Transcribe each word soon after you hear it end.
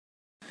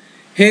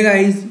Hey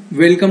guys,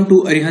 welcome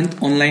to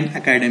Arihant Online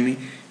Academy.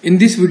 In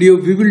this video,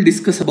 we will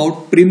discuss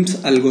about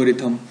Prim's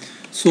algorithm.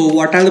 So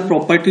what are the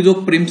properties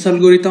of Prim's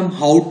algorithm,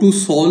 how to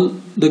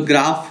solve the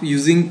graph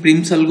using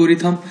Prim's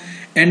algorithm,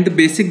 and the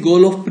basic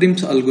goal of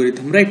Prim's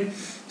algorithm, right?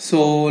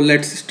 So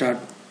let's start.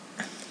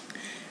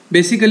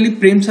 Basically,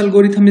 Prim's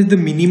algorithm is the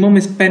minimum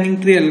spanning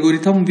tree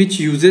algorithm which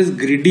uses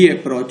greedy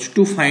approach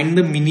to find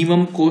the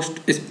minimum cost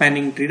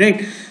spanning tree,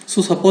 right?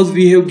 So suppose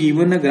we have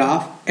given a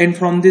graph and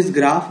from this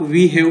graph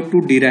we have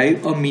to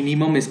derive a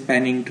minimum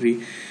spanning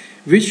tree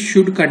which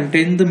should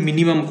contain the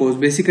minimum cost.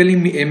 Basically,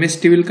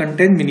 MST will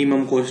contain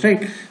minimum cost,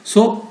 right?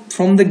 So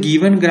from the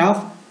given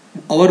graph,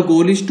 our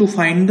goal is to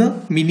find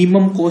the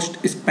minimum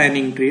cost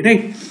spanning tree,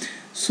 right?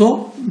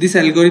 So this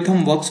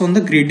algorithm works on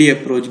the greedy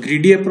approach.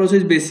 Greedy approach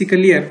is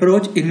basically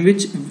approach in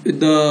which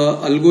the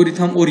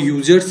algorithm or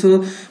user's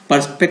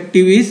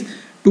perspective is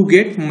to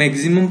get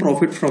maximum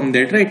profit from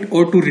that, right?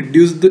 Or to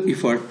reduce the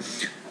effort.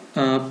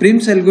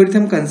 Prim's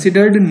algorithm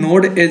considered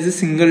node as a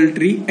single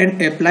tree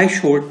and apply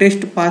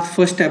shortest path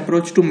first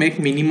approach to make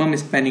minimum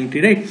spanning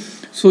tree, right?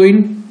 So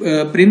in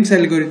Prim's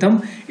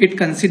algorithm, it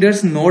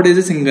considers node as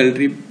a single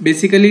tree.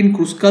 Basically in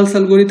Kruskal's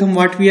algorithm,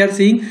 what we are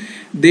seeing,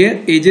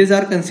 their edges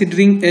are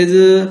considering as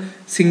a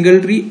single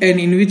tree, and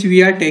in which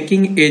we are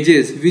taking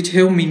edges which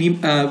have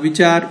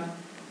which are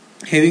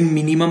having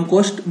minimum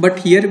cost. But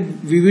here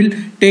we will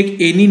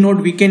take any node,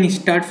 we can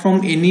start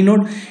from any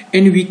node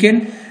and we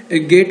can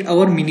get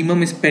our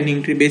minimum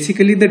spanning tree.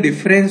 Basically the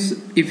difference,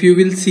 if you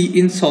will see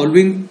in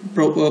solving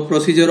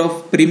procedure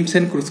of Prim's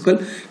and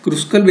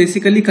Kruskal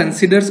basically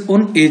considers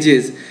on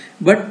edges,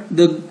 but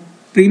the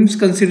Prim's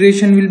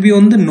consideration will be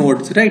on the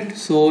nodes, right?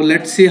 So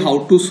let's see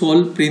how to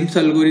solve Prim's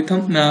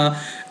algorithm,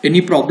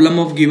 any problem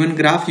of given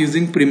graph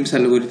using Prim's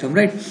algorithm,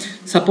 right?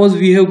 Suppose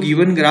we have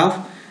given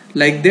graph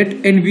like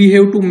that and we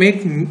have to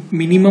make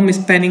minimum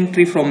spanning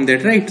tree from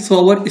that, right?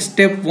 So our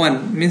step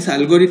 1 means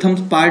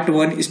algorithms part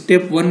 1,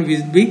 step 1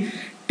 will be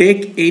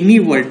take any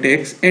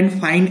vertex and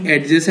find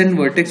adjacent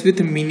vertex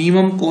with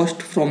minimum cost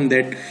from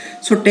that.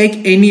 So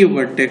take any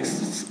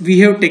vertex. We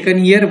have taken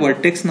here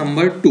vertex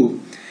number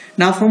 2.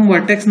 Now from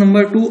vertex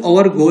number 2,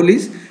 our goal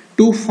is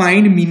to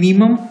find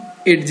minimum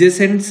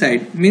adjacent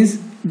side. Means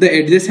the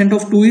adjacent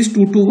of 2 is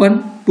 2 to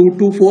 1, 2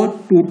 to 4,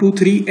 2 to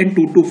 3 and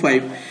 2 to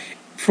 5.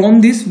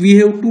 From this we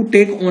have to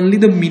take only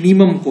the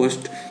minimum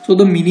cost. So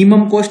the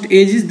minimum cost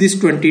edge is this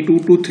 22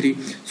 to 3.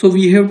 So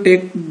we have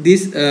take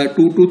this 2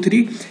 to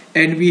 3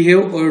 and we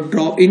have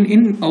draw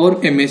in our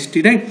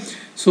MST, right?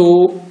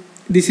 So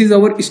this is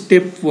our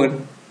step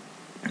 1.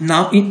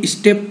 Now in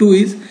step 2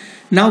 is,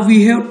 now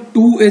we have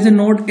 2 as a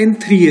node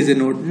and 3 as a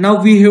node.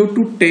 Now we have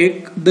to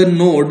take the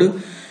node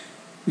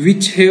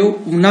which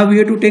have, now we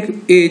have to take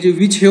edge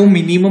which have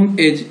minimum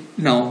edge,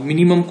 now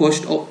minimum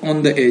cost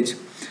on the edge.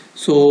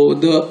 So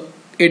the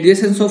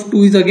adjacence of 2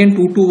 is again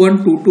 2 to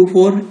 1, 2 to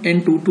 4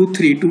 and 2 to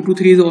 3. 2 to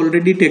 3 is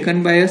already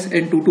taken by us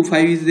and 2 to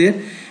 5 is there.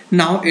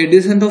 Now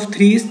adjacent of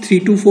 3 is 3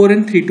 to 4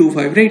 and 3 to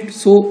 5, right?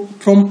 So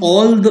from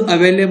all the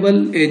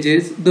available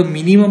edges, the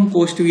minimum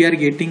cost we are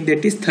getting,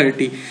 that is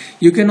 30.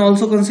 You can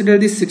also consider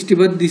this 60,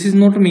 but this is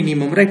not a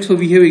minimum, right? So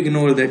we have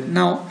ignored that.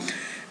 Now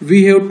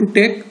we have to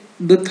take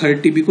the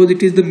 30 because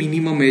it is the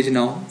minimum edge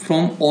now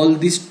from all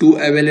these 2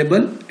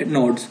 available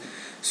nodes.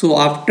 So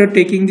after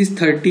taking this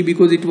 30,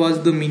 because it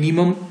was the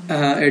minimum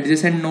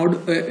adjacent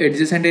node,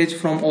 adjacent edge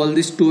from all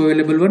these 2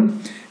 available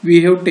one,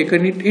 we have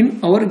taken it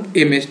in our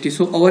MST.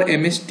 So our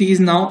MST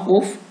is now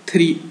of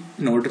 3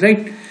 node,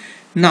 right?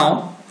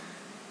 Now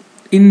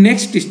in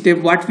next step,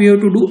 what we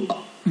have to do,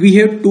 we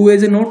have 2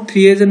 as a node,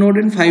 3 as a node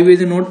and 5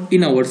 as a node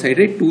in our side,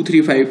 right? 2,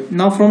 3, 5.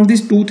 Now from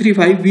this 2, 3,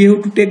 5, we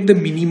have to take the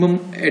minimum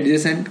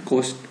adjacent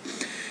cost.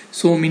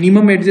 So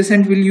minimum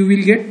adjacent you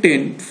will get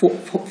 10,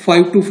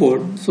 5 to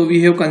 4. So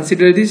we have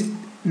considered this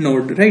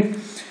node, right?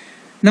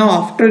 Now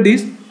after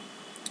this,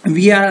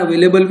 we are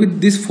available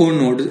with these 4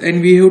 nodes and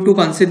we have to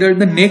consider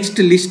the next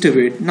list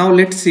weight. Now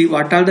let's see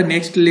what are the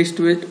next list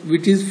weight,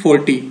 which is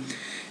 40.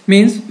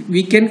 Means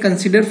we can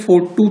consider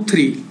 4 to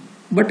 3.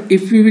 But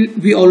if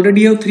we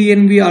already have 3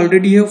 and we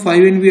already have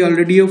 5 and we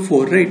already have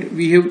 4, right?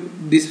 We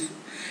have this.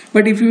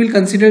 But if we will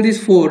consider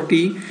this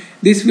 40,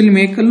 this will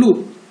make a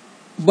loop.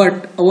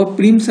 But our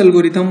Prim's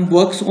algorithm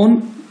works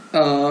on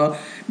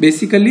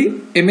basically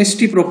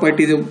MST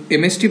property. The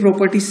MST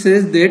property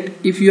says that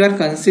if you are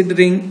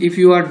considering, if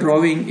you are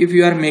drawing, if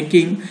you are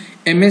making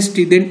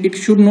MST, then it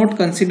should not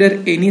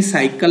consider any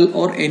cycle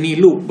or any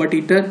loop. But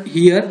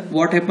here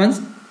what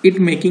happens, it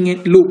making a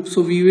loop.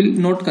 So we will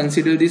not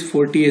consider this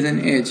 40 as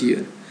an edge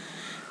here.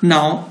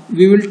 Now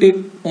we will take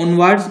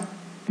onwards.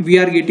 We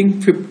are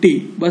getting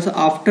 50, but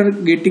after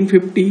getting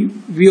 50,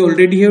 we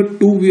already have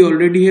 2, we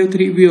already have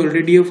 3, we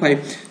already have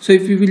 5. So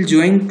if we will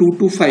join 2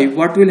 to 5,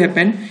 what will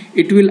happen?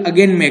 It will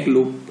again make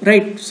loop,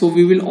 right? So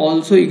we will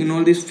also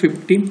ignore this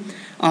 50.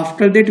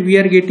 After that, we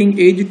are getting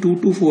edge 2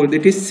 to 4,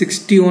 that is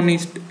 60 on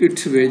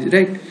its edge,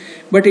 right?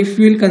 But if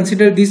we will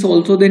consider this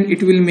also, then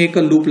it will make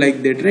a loop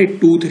like that, right?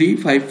 2, 3,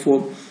 5,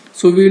 4.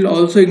 So we will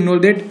also ignore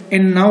that,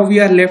 and now we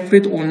are left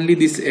with only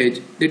this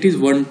edge, that is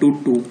 1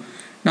 to 2.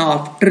 Now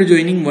after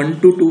joining 1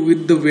 to 2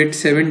 with the weight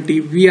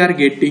 70, we are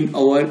getting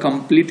our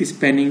complete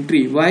spanning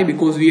tree. Why?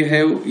 Because we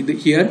have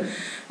here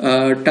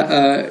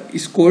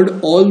scored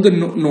all the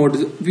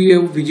nodes. We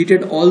have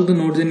visited all the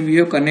nodes and we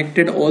have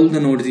connected all the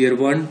nodes here,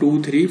 1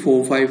 2 3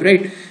 4 5,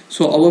 right?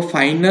 So our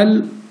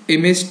final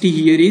MST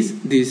here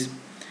is this.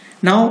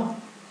 Now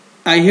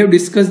I have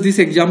discussed this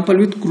example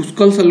with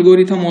Kruskal's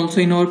algorithm also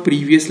in our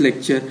previous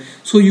lecture.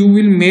 So you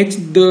will match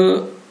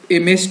the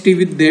MST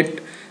with that.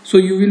 So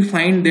you will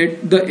find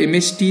that the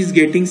MST is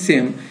getting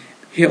same.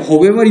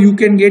 However, you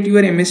can get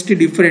your MST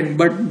different,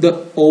 but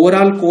the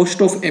overall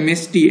cost of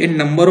MST and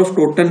number of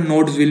total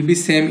nodes will be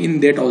same in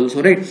that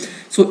also, right?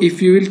 So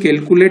if you will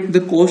calculate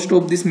the cost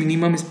of this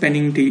minimum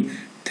spanning tree,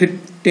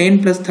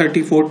 10 plus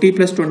 30, 40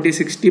 plus 20,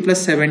 60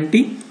 plus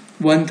 70,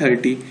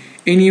 130.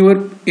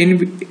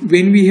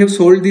 When we have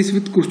solved this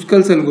with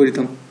Kruskal's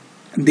algorithm,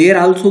 there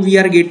also we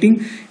are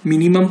getting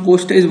minimum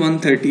cost is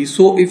 130.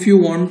 So if you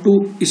want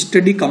to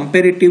study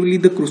comparatively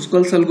the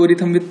Kruskal's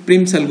algorithm with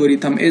Prim's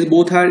algorithm, as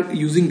both are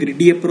using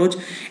greedy approach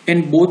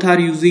and both are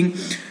using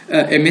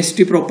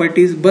MST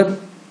properties,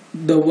 but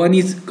the one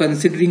is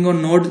considering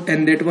on nodes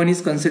and that one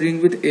is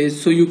considering with edge,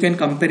 so you can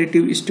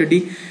comparative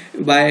study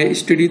by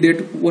study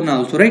that one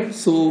also, right?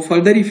 So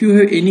further, if you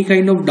have any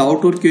kind of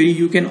doubt or query,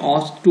 you can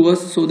ask to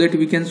us so that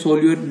we can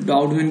solve your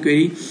doubt and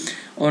query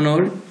on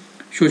our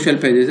social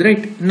pages,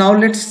 right? Now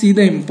let's see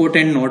the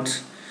important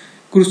notes.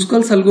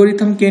 Kruskal's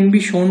algorithm can be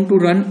shown to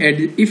run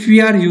if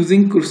we are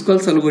using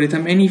Kruskal's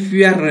algorithm and if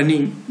we are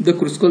running the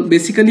Kruskal.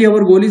 Basically our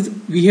goal is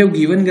we have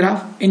given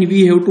graph and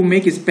we have to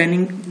make a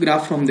spanning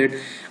graph from that.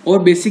 Our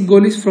basic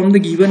goal is from the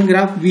given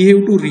graph we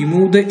have to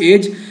remove the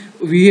edge,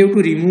 we have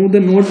to remove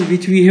the nodes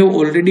which we have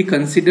already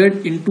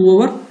considered into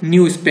our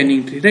new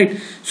spanning tree, right?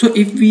 So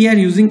if we are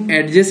using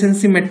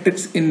adjacency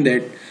matrix in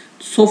that,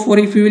 so for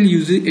if we will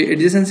use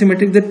adjacency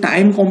matrix, the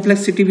time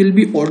complexity will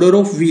be order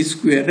of v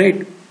square,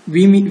 right?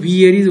 V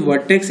here is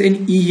vertex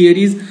and E here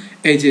is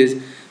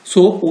edges.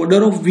 So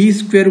order of v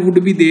square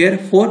would be there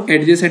for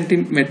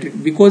adjacency matrix,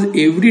 because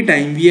every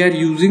time we are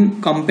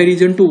using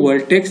comparison to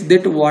vertex,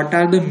 that what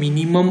are the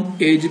minimum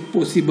edge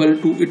possible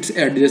to its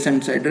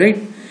adjacent side,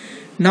 right?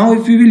 Now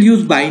if we will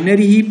use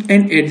binary heap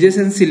and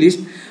adjacency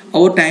list,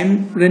 our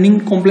running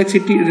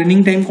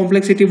time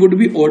complexity would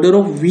be order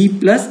of v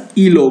plus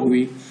E log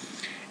v.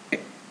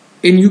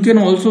 And you can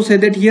also say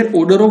that here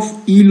order of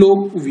E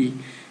log v.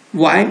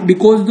 Why?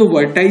 Because the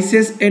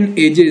vertices and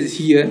edges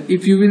here,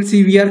 if you will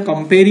see, we are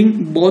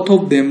comparing both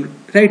of them,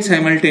 right,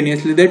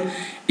 simultaneously. That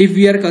if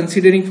we are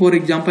considering, for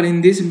example,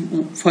 in this,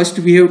 first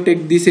we have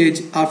take this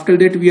edge, after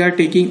that we are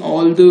taking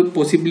all the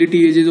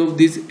possibility edges of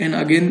this, and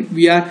again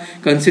we are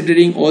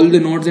considering all the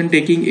nodes and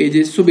taking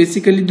edges. So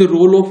basically the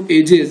role of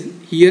edges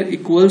here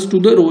equals to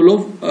the role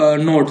of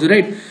nodes,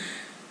 right?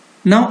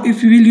 Now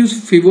if we will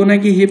use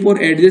Fibonacci heap or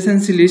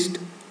adjacency list,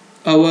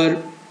 our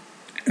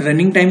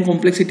running time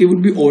complexity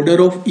would be order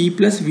of E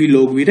plus V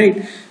log V,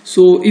 right?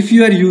 So if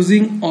you are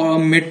using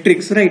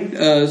matrix, right,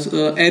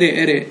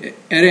 array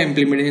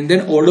implementation,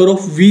 then order of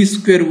V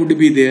square would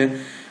be there.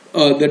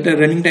 That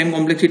running time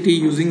complexity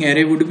using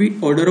array would be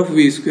order of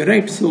V square,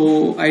 right?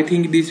 So I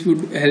think this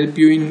would help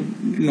you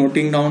in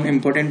noting down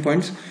important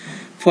points.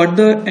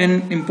 Further,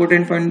 an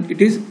important point,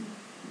 it is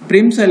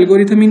Prim's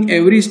algorithm in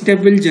every step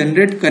will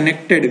generate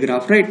connected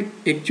graph, right?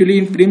 Actually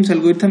in Prim's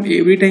algorithm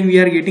every time we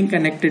are getting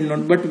connected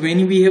node, but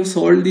when we have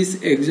solved this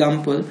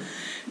example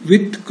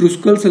with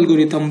Kruskal's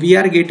algorithm, we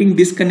are getting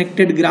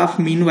disconnected graph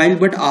meanwhile,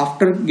 but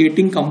after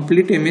getting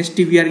complete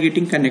MST we are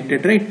getting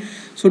connected, right?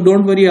 So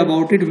don't worry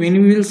about it.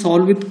 When we will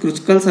solve with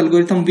Kruskal's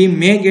algorithm, we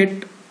may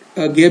get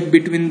a gap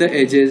between the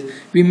edges,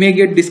 we may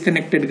get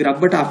disconnected graph,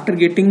 but after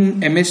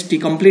getting MST,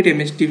 complete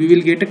MST, we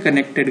will get a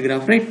connected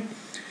graph, right?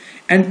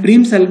 And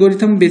Prim's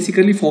algorithm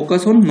basically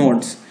focus on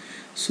nodes.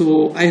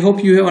 So I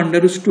hope you have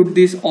understood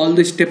this, all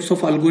the steps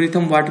of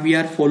algorithm what we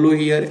are follow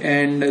here,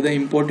 and the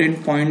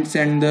important points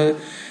and the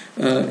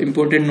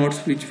important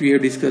notes which we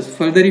have discussed.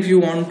 Further, if you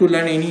want to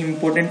learn any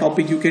important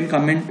topic, you can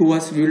comment to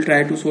us. We will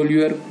try to solve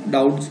your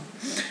doubts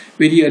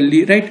very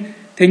early, right?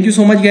 Thank you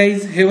so much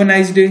guys. Have a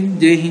nice day.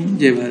 Jai Hind,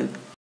 Jai Bharat.